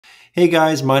Hey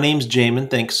guys, my name's Jamin.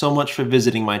 Thanks so much for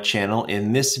visiting my channel.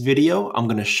 In this video, I'm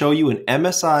going to show you an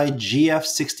MSI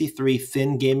GF63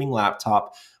 thin gaming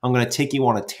laptop. I'm going to take you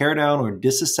on a teardown or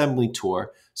disassembly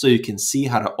tour so you can see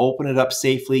how to open it up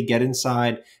safely, get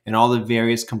inside, and all the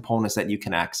various components that you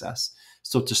can access.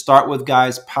 So to start with,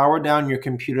 guys, power down your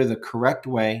computer the correct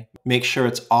way. Make sure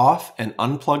it's off and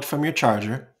unplugged from your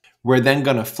charger. We're then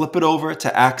going to flip it over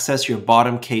to access your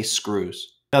bottom case screws.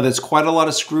 Now there's quite a lot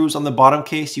of screws on the bottom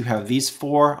case. You have these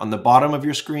 4 on the bottom of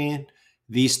your screen,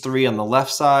 these 3 on the left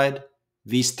side,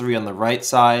 these 3 on the right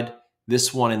side,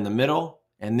 this one in the middle,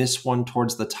 and this one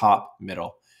towards the top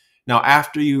middle. Now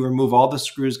after you remove all the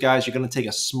screws, guys, you're going to take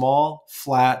a small,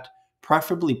 flat,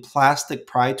 preferably plastic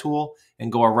pry tool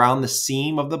and go around the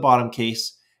seam of the bottom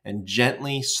case and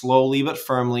gently, slowly but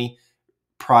firmly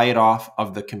pry it off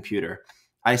of the computer.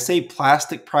 I say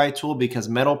plastic pry tool because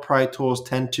metal pry tools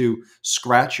tend to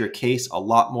scratch your case a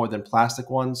lot more than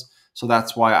plastic ones, so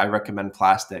that's why I recommend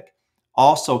plastic.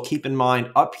 Also, keep in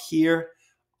mind up here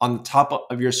on the top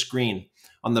of your screen,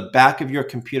 on the back of your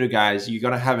computer, guys, you're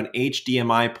going to have an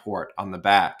HDMI port on the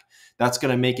back. That's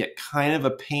going to make it kind of a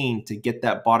pain to get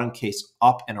that bottom case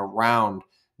up and around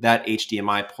that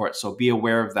HDMI port, so be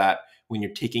aware of that when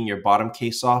you're taking your bottom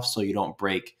case off so you don't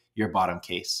break your bottom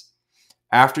case.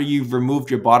 After you've removed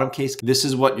your bottom case, this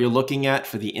is what you're looking at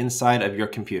for the inside of your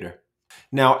computer.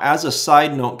 Now, as a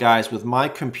side note, guys, with my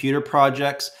computer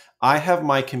projects, I have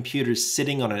my computers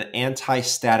sitting on an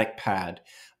anti-static pad.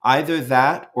 Either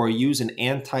that or use an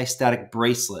anti-static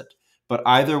bracelet, but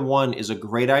either one is a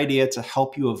great idea to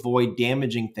help you avoid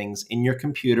damaging things in your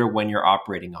computer when you're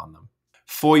operating on them.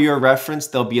 For your reference,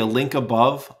 there'll be a link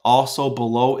above. Also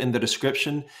below in the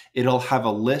description, it'll have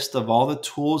a list of all the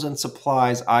tools and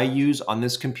supplies I use on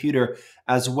this computer,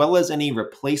 as well as any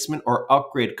replacement or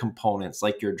upgrade components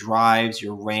like your drives,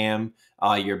 your RAM,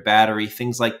 your battery,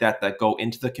 things like that that go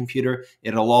into the computer.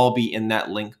 It'll all be in that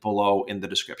link below in the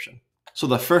description. So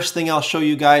the first thing I'll show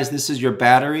you guys, this is your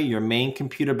battery, your main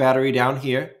computer battery down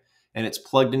here, and it's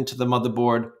plugged into the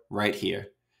motherboard right here.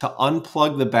 To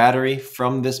unplug the battery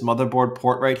from this motherboard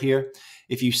port right here,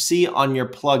 if you see on your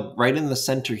plug right in the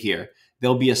center here,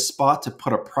 there'll be a spot to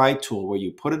put a pry tool where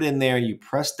you put it in there, you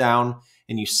press down,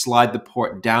 and you slide the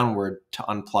port downward to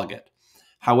unplug it.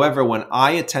 However, when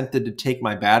I attempted to take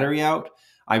my battery out,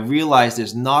 I realized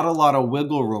there's not a lot of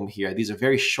wiggle room here. These are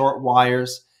very short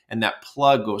wires, and that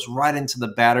plug goes right into the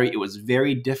battery. It was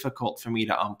very difficult for me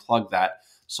to unplug that.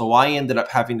 So I ended up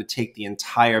having to take the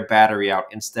entire battery out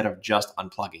instead of just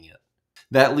unplugging it.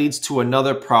 That leads to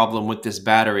another problem with this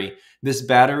battery. This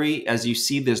battery, as you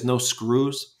see, there's no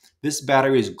screws. This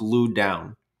battery is glued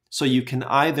down. So you can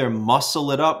either muscle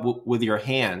it up with your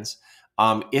hands.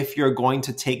 If you're going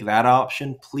to take that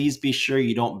option, please be sure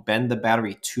you don't bend the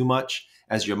battery too much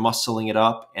as you're muscling it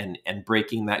up and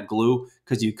breaking that glue,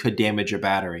 because you could damage your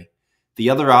battery. The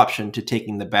other option to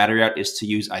taking the battery out is to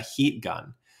use a heat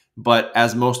gun. But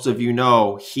as most of you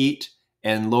know, heat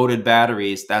and loaded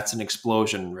batteries, that's an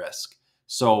explosion risk.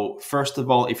 So first of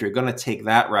all, if you're going to take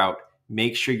that route,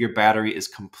 make sure your battery is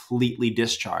completely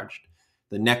discharged.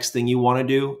 The next thing you want to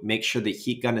do, make sure the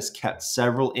heat gun is kept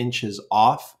several inches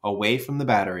off, away from the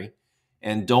battery,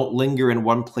 and don't linger in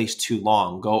one place too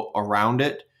long. Go around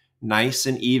it, nice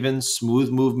and even, smooth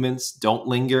movements. Don't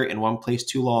linger in one place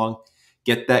too long.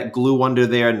 Get that glue under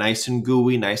there, nice and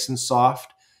gooey, nice and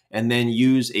soft. And then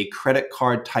use a credit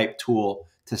card type tool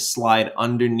to slide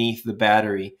underneath the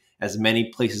battery as many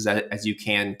places as you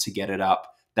can to get it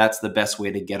up. That's the best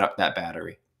way to get up that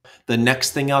battery. The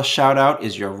next thing I'll shout out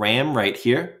is your RAM right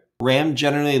here. RAM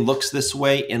generally looks this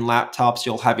way in laptops.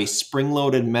 You'll have a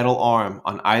spring-loaded metal arm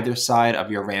on either side of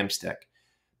your RAM stick.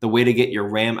 The way to get your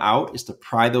RAM out is to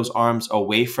pry those arms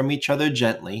away from each other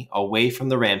gently, away from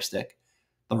the RAM stick.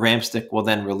 The RAM stick will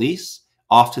then release.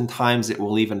 Oftentimes, it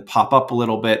will even pop up a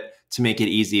little bit to make it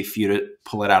easy for you to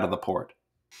pull it out of the port.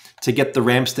 To get the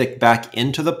RAM stick back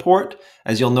into the port,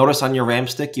 as you'll notice on your RAM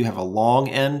stick, you have a long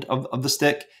end of the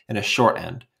stick and a short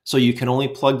end. So you can only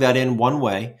plug that in one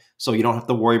way, so you don't have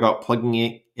to worry about plugging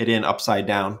it in upside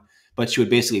down. But you would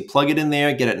basically plug it in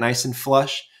there, get it nice and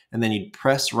flush, and then you'd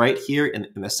press right here in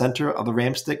the center of the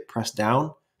RAM stick, press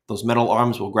down. Those metal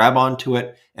arms will grab onto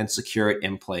it and secure it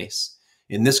in place.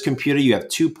 In this computer, you have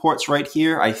 2 ports right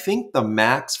here. I think the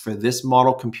max for this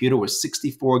model computer was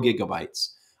 64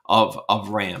 gigabytes of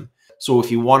RAM. So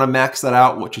if you want to max that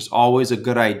out, which is always a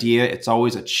good idea, it's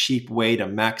always a cheap way to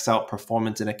max out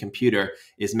performance in a computer,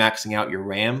 is maxing out your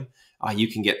RAM. You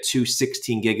can get 2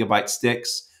 16 gigabyte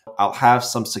sticks. I'll have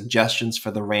some suggestions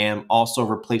for the RAM, also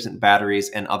replacement batteries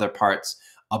and other parts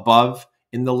above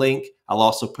in the link. I'll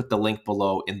also put the link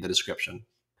below in the description.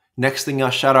 Next thing I'll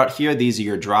shout out here, these are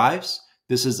your drives.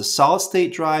 This is a solid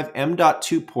state drive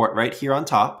M.2 port right here on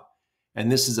top. And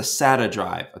this is a SATA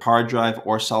drive, a hard drive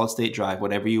or solid state drive,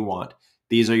 whatever you want.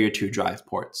 These are your two drive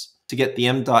ports. To get the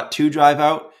M.2 drive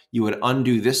out, you would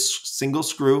undo this single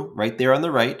screw right there on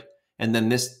the right, and then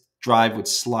this drive would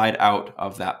slide out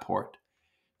of that port.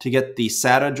 To get the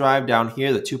SATA drive down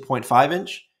here, the 2.5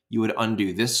 inch, you would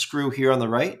undo this screw here on the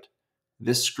right,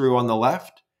 this screw on the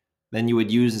left, then you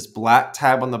would use this black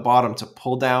tab on the bottom to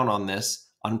pull down on this,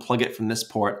 unplug it from this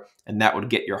port, and that would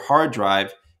get your hard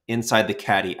drive inside the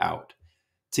caddy out.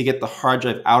 To get the hard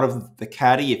drive out of the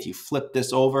caddy, if you flip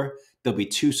this over, there'll be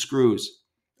two screws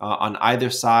on either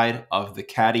side of the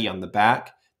caddy on the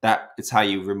back. That is how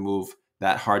you remove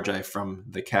that hard drive from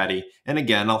the caddy. And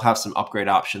again, I'll have some upgrade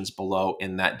options below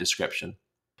in that description.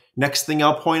 Next thing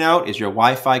I'll point out is your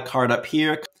Wi-Fi card up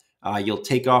here. You'll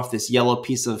take off this yellow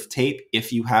piece of tape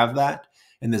if you have that.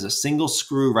 And there's a single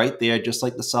screw right there, just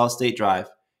like the solid state drive.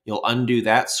 You'll undo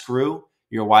that screw,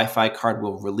 your Wi-Fi card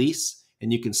will release,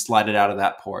 and you can slide it out of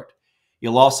that port.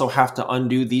 You'll also have to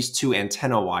undo these two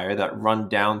antenna wire that run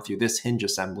down through this hinge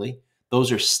assembly.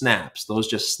 Those are snaps. Those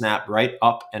just snap right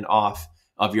up and off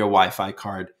of your Wi-Fi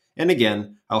card. And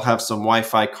again, I'll have some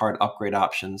Wi-Fi card upgrade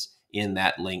options in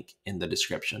that link in the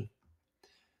description.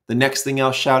 The next thing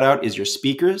I'll shout out is your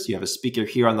speakers. You have a speaker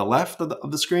here on the left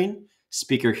of the screen,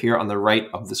 speaker here on the right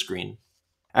of the screen.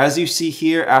 As you see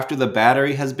here, after the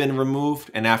battery has been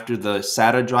removed and after the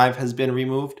SATA drive has been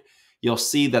removed, you'll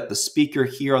see that the speaker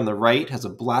here on the right has a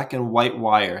black and white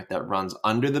wire that runs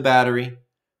under the battery,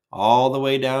 all the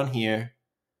way down here,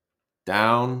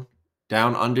 down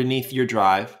underneath your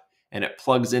drive, and it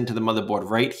plugs into the motherboard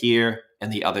right here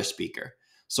and the other speaker.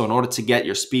 So in order to get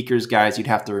your speakers, guys, you'd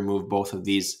have to remove both of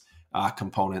these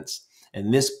components.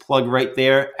 And this plug right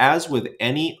there, as with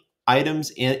any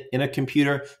items in a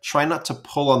computer, try not to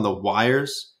pull on the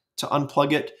wires to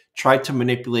unplug it. Try to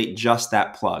manipulate just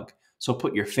that plug. So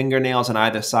put your fingernails on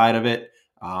either side of it,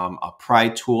 a pry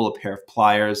tool, a pair of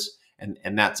pliers,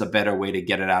 and that's a better way to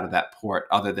get it out of that port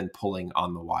other than pulling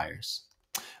on the wires.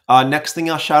 Next thing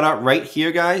I'll shout out right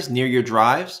here, guys, near your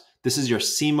drives, this is your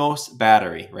CMOS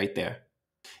battery right there.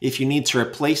 If you need to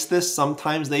replace this,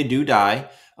 sometimes they do die.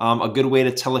 A good way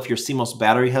to tell if your CMOS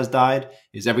battery has died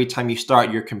is every time you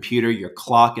start your computer, your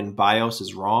clock and BIOS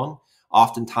is wrong.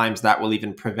 Oftentimes that will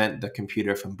even prevent the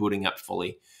computer from booting up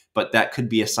fully. But that could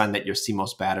be a sign that your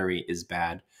CMOS battery is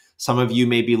bad. Some of you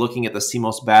may be looking at the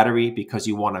CMOS battery because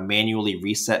you want to manually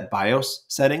reset BIOS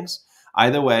settings.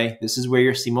 Either way, this is where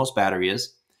your CMOS battery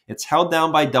is. It's held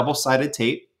down by double-sided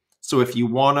tape. So if you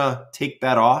want to take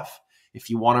that off, if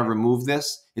you want to remove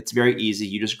this, it's very easy.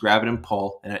 You just grab it and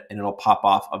pull, and it'll pop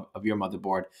off of your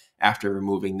motherboard after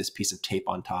removing this piece of tape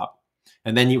on top.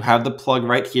 And then you have the plug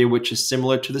right here, which is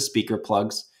similar to the speaker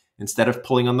plugs. Instead of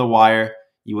pulling on the wire,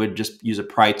 you would just use a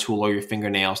pry tool or your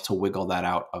fingernails to wiggle that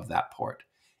out of that port.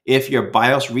 If you're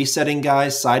BIOS resetting,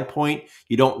 guys, side point,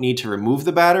 you don't need to remove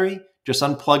the battery. Just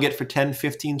unplug it for 10,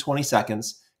 15, 20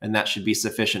 seconds, and that should be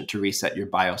sufficient to reset your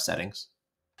BIOS settings.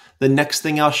 The next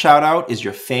thing I'll shout out is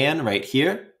your fan right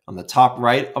here on the top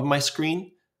right of my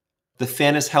screen. The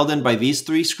fan is held in by these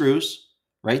three screws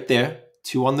right there,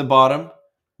 two on the bottom,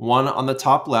 one on the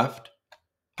top left.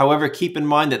 However, keep in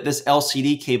mind that this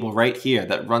LCD cable right here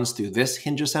that runs through this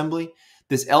hinge assembly,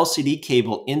 this LCD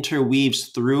cable interweaves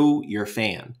through your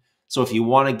fan. So if you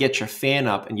want to get your fan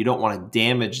up and you don't want to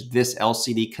damage this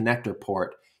LCD connector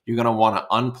port, you're going to want to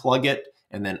unplug it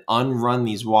and then unrun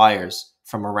these wires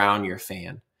from around your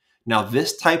fan. Now,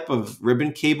 this type of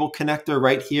ribbon cable connector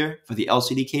right here for the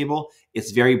LCD cable, it's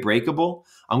very breakable.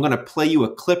 I'm going to play you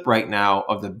a clip right now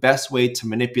of the best way to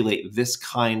manipulate this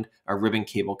kind of ribbon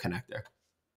cable connector.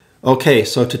 Okay,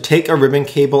 so to take a ribbon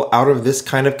cable out of this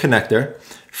kind of connector,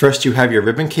 first you have your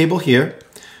ribbon cable here,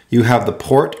 you have the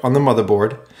port on the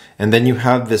motherboard, and then you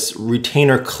have this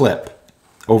retainer clip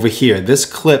over here. This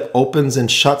clip opens and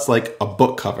shuts like a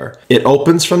book cover. It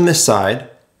opens from this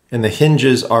side, and the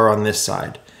hinges are on this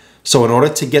side. So in order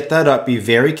to get that up, be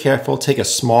very careful. Take a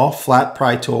small flat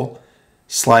pry tool,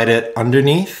 slide it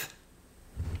underneath,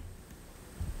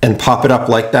 and pop it up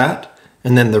like that,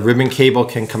 and then the ribbon cable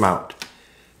can come out.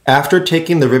 After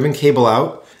taking the ribbon cable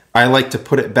out, I like to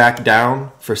put it back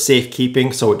down for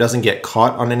safekeeping so it doesn't get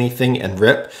caught on anything and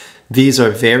rip. These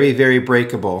are very, very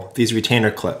breakable, these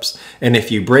retainer clips. And if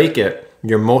you break it,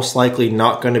 you're most likely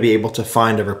not going to be able to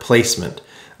find a replacement,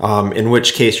 in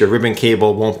which case your ribbon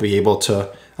cable won't be able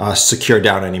to secure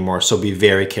down anymore, so be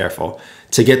very careful.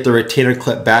 To get the retainer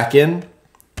clip back in,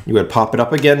 you would pop it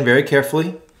up again very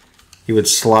carefully. You would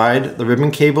slide the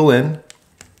ribbon cable in,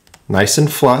 nice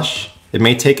and flush, It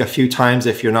may take a few times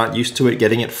if you're not used to it,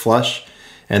 getting it flush,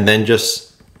 and then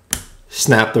just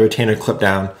snap the retainer clip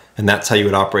down, and that's how you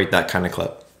would operate that kind of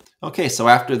clip. Okay, so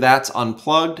after that's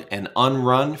unplugged and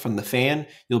unrun from the fan,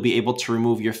 you'll be able to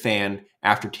remove your fan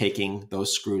after taking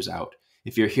those screws out.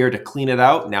 If you're here to clean it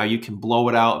out, now you can blow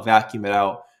it out, vacuum it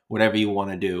out, whatever you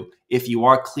want to do. If you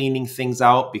are cleaning things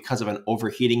out because of an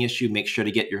overheating issue, make sure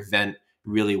to get your vent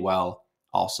really well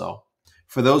also.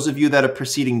 For those of you that are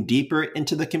proceeding deeper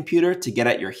into the computer to get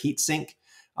at your heatsink,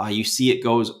 you see it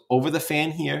goes over the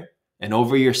fan here and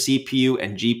over your CPU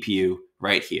and GPU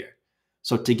right here.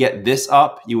 So to get this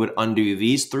up, you would undo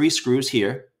these 3 screws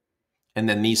here and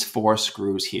then these 4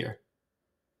 screws here.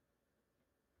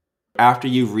 After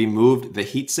you've removed the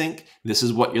heatsink, this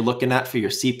is what you're looking at for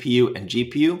your CPU and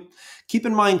GPU. Keep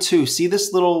in mind too, see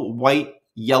this little white,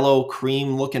 yellow,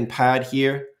 cream looking pad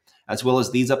here, as well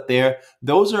as these up there?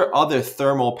 Those are other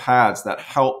thermal pads that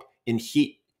help in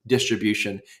heat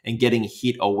distribution and getting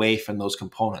heat away from those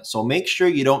components. So make sure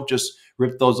you don't just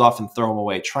rip those off and throw them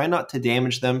away. Try not to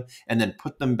damage them and then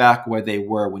put them back where they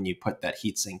were when you put that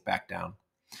heatsink back down.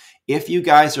 If you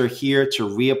guys are here to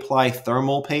reapply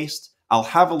thermal paste, I'll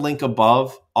have a link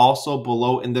above, also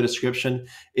below in the description.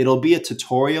 It'll be a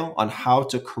tutorial on how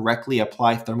to correctly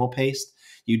apply thermal paste.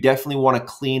 You definitely want to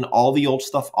clean all the old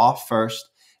stuff off first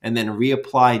and then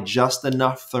reapply just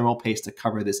enough thermal paste to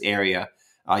cover this area.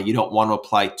 You don't want to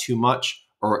apply too much,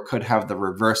 or it could have the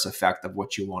reverse effect of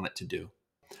what you want it to do.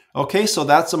 Okay, so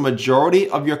that's a majority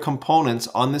of your components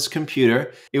on this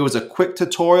computer. It was a quick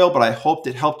tutorial, but I hoped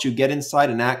it helped you get inside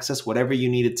and access whatever you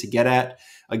needed to get at.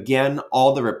 Again,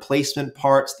 all the replacement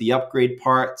parts, the upgrade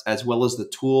parts, as well as the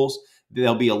tools,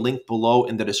 there'll be a link below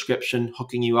in the description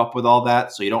hooking you up with all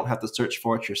that so you don't have to search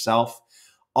for it yourself.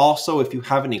 Also, if you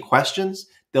have any questions,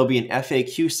 there'll be an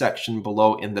FAQ section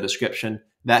below in the description.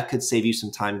 That could save you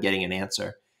some time getting an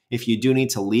answer. If you do need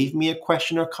to leave me a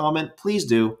question or comment, please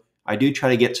do. I do try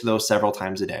to get to those several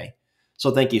times a day.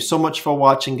 So thank you so much for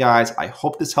watching, guys. I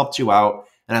hope this helped you out,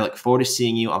 and I look forward to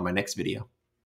seeing you on my next video.